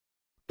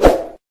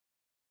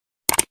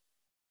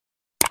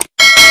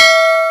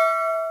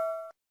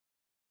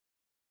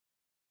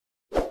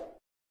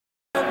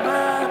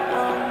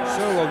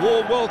a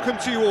warm welcome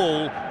to you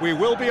all. We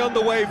will be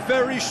underway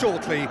very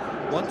shortly,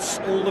 once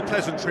all the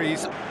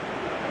pleasantries...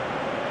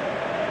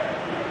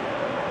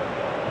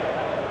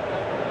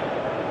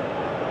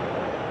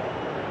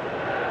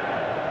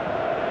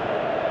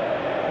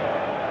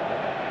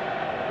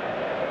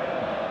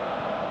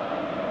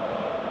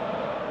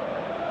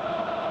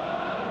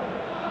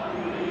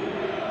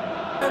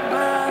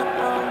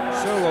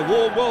 So a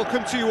warm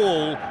welcome to you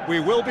all. We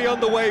will be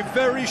underway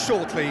very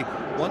shortly,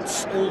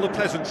 once all the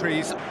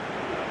pleasantries...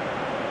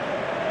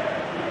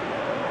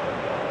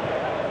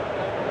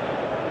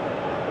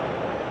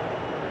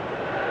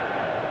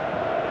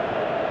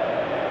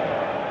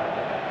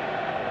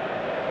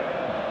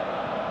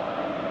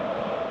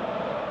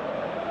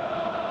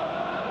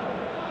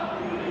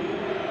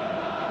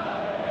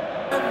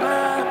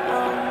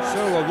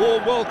 So a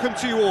warm welcome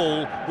to you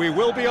all. We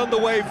will be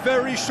underway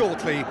very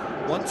shortly,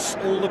 once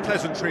all the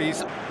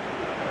pleasantries...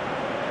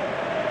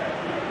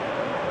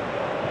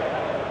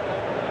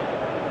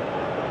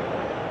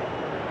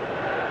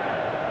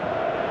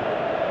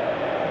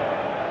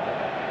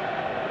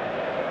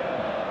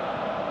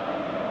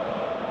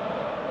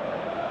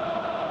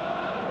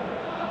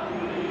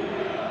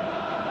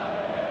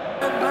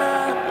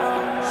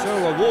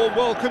 So a warm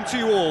welcome to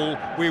you all.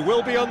 We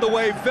will be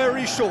underway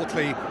very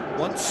shortly,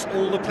 once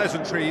all the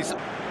pleasantries...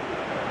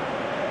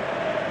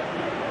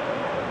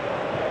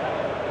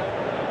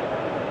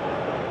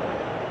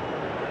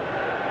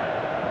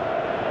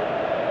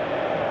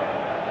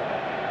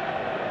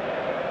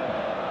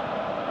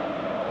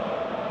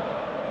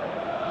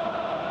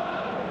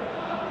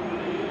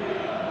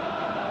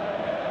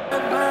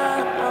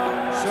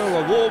 So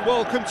a warm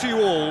welcome to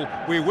you all.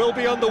 We will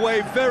be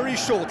underway very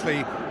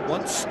shortly,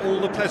 once all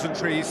the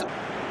pleasantries...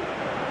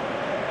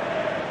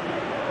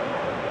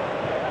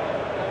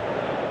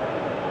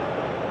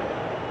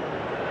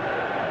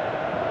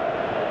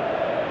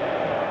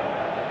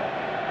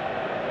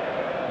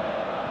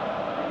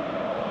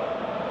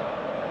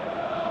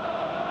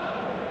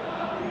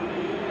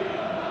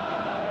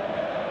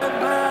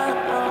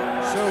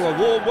 So a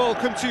warm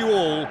welcome to you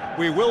all.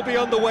 We will be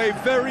underway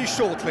very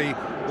shortly,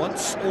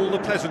 once all the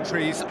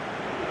pleasantries...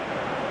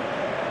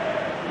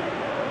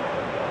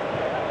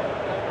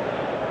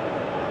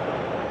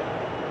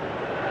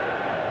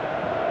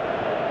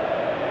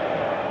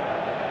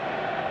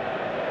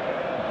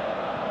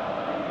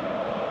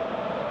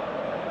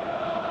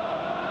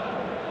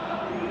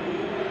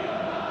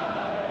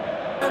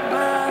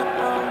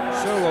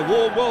 So a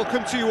warm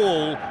welcome to you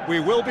all. We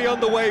will be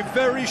underway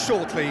very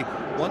shortly,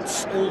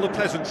 once all the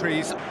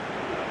pleasantries...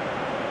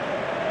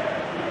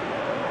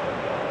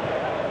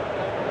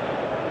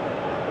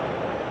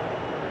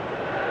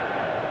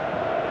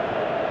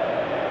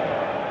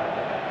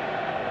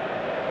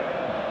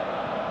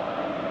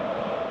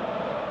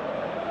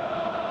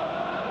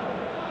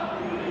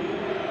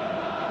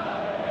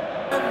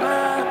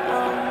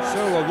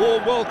 So a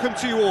warm welcome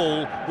to you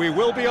all. We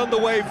will be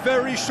underway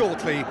very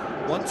shortly,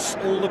 once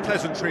all the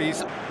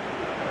pleasantries...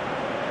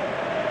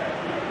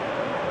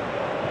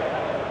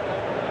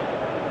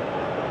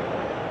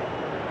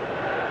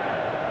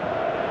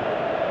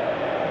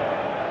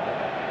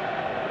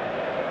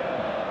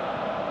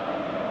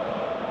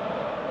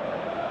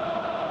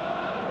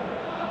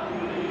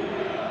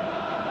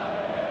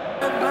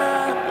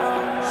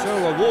 So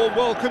a warm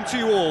welcome to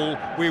you all.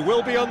 We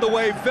will be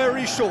underway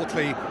very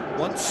shortly,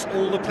 once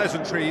all the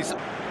pleasantries...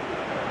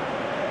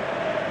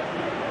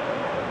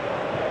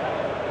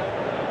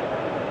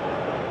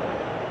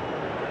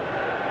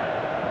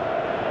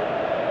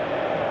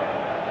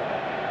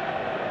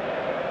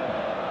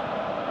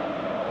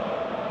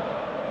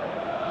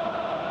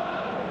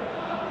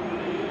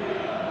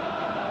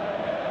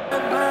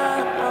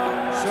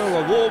 So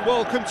a warm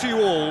welcome to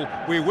you all.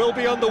 We will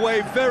be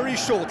underway very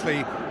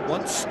shortly,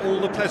 once all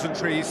the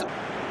pleasantries...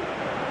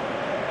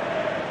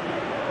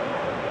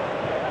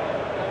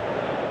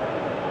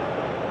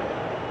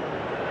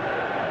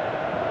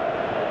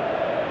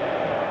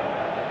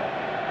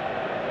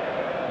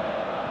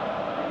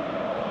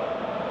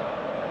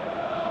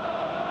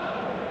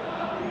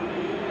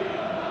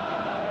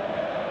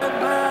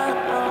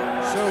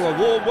 So a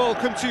warm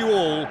welcome to you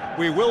all.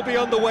 We will be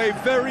underway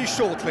very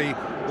shortly,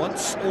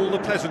 once all the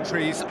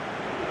pleasantries...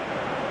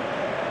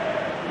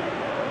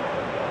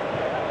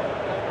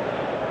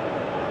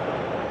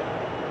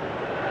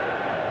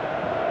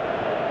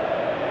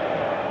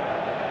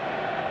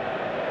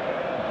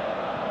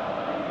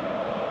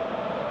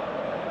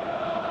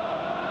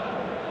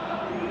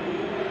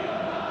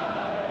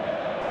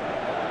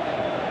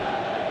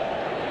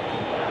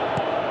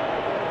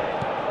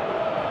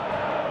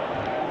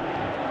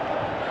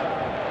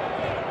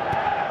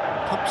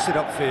 Pumps it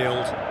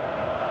upfield.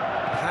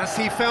 Has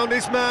he found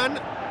his man?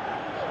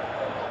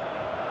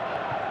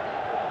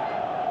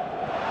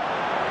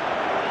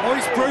 Oh,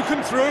 he's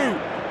broken through.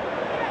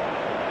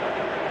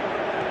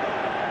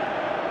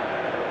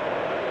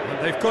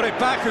 And they've got it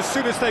back as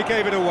soon as they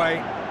gave it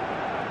away.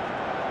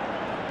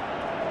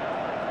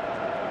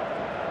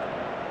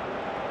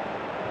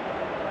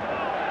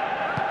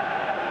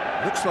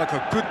 Looks like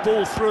a good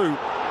ball through.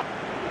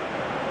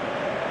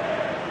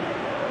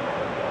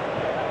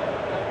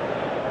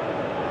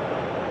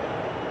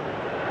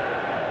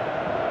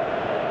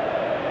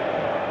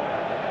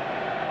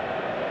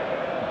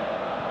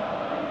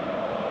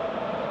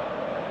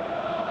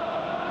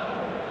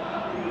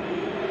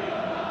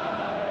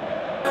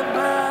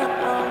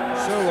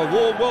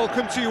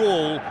 welcome to you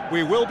all.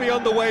 We will be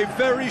underway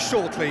very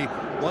shortly,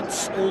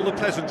 once all the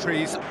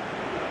pleasantries...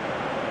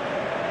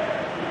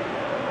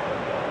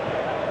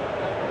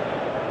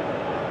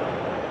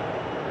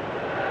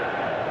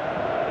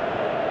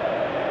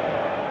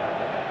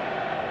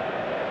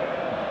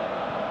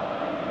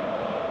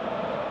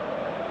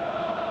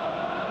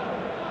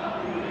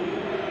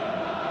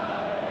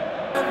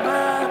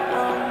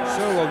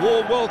 So a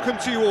warm welcome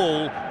to you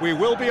all. We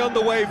will be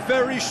underway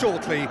very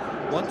shortly,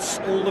 once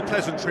all the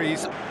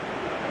pleasantries...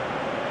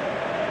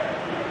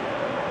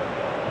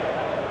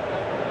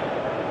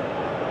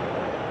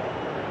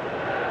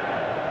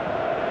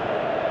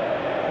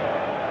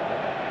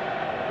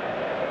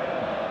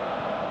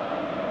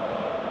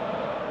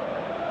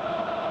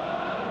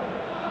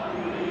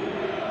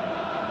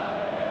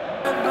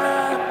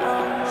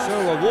 So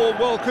a warm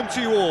welcome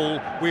to you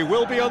all. We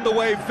will be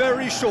underway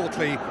very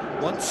shortly,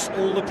 once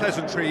all the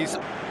pleasantries...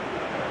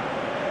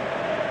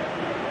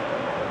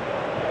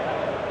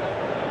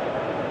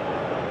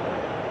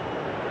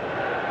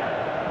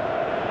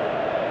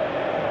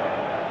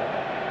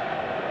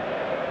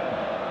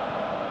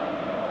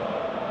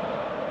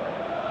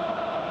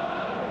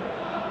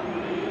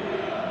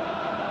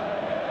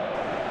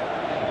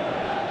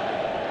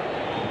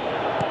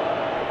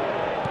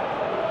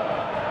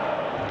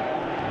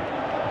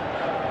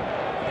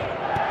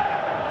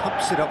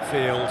 Pumps it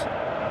upfield.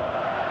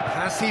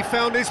 Has he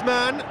found his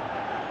man?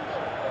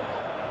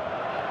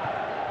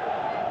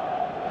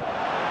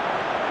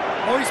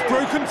 Oh, he's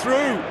broken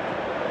through.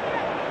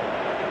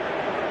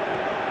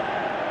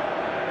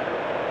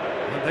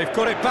 And they've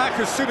got it back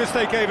as soon as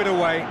they gave it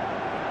away.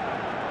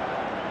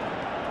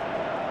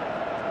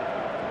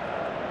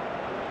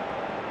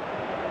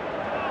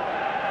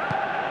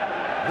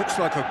 Looks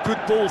like a good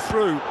ball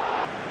through.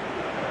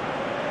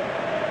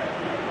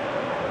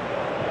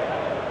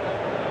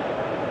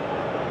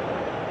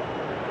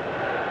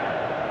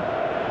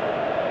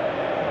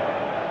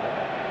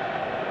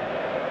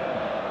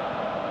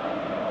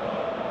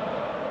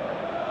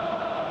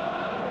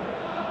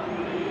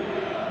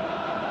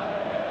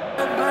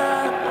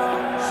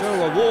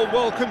 So a warm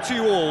welcome to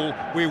you all.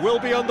 We will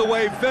be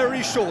underway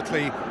very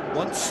shortly,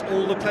 once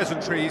all the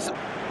pleasantries...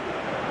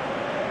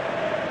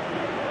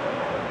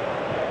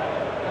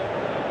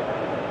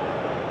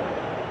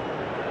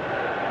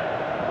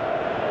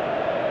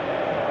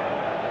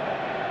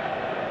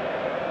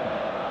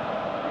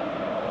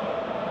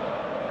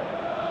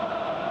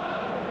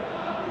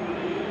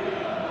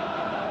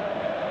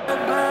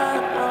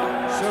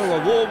 So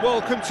a warm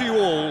welcome to you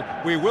all.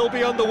 We will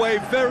be underway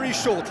very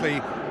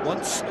shortly,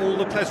 once all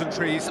the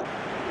pleasantries...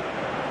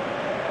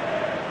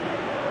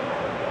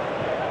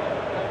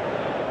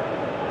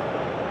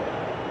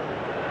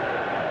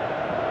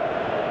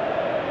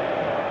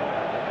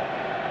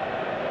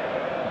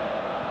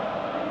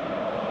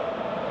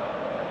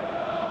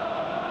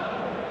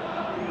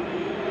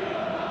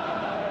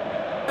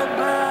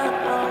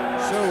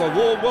 So a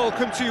warm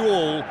welcome to you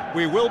all.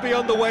 We will be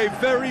underway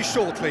very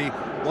shortly,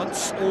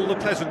 once all the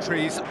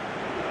pleasantries...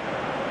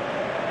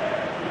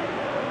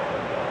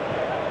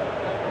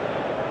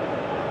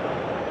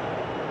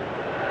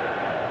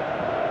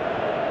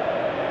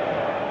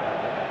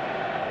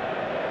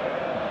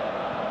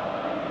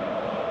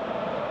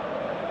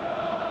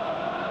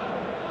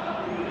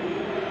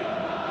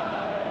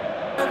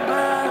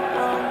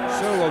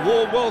 So a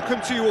warm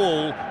welcome to you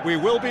all. We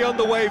will be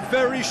underway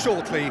very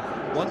shortly,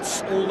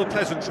 once all the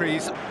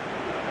pleasantries...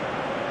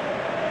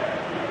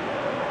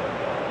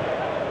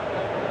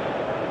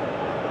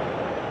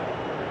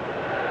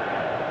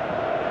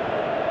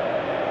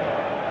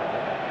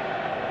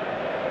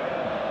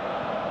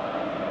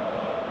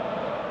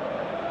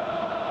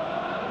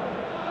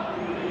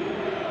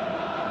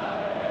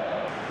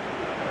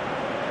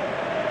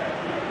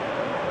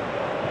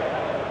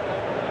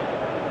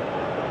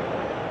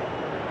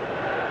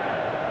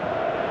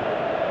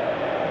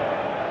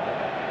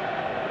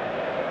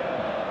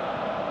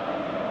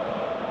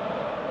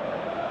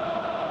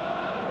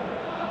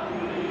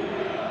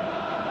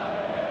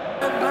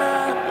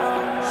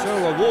 So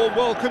a warm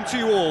welcome to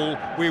you all.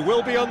 We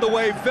will be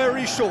underway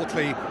very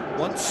shortly,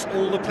 once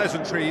all the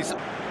pleasantries...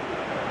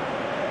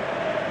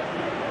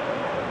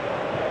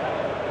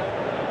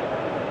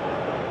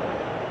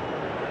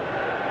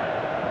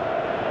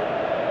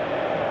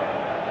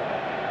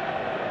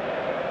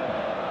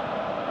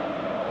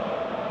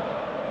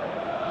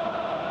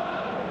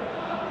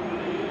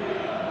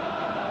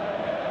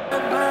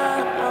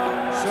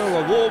 So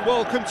a warm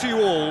welcome to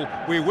you all.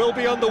 We will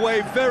be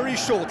underway very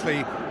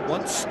shortly,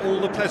 once all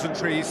the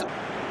pleasantries...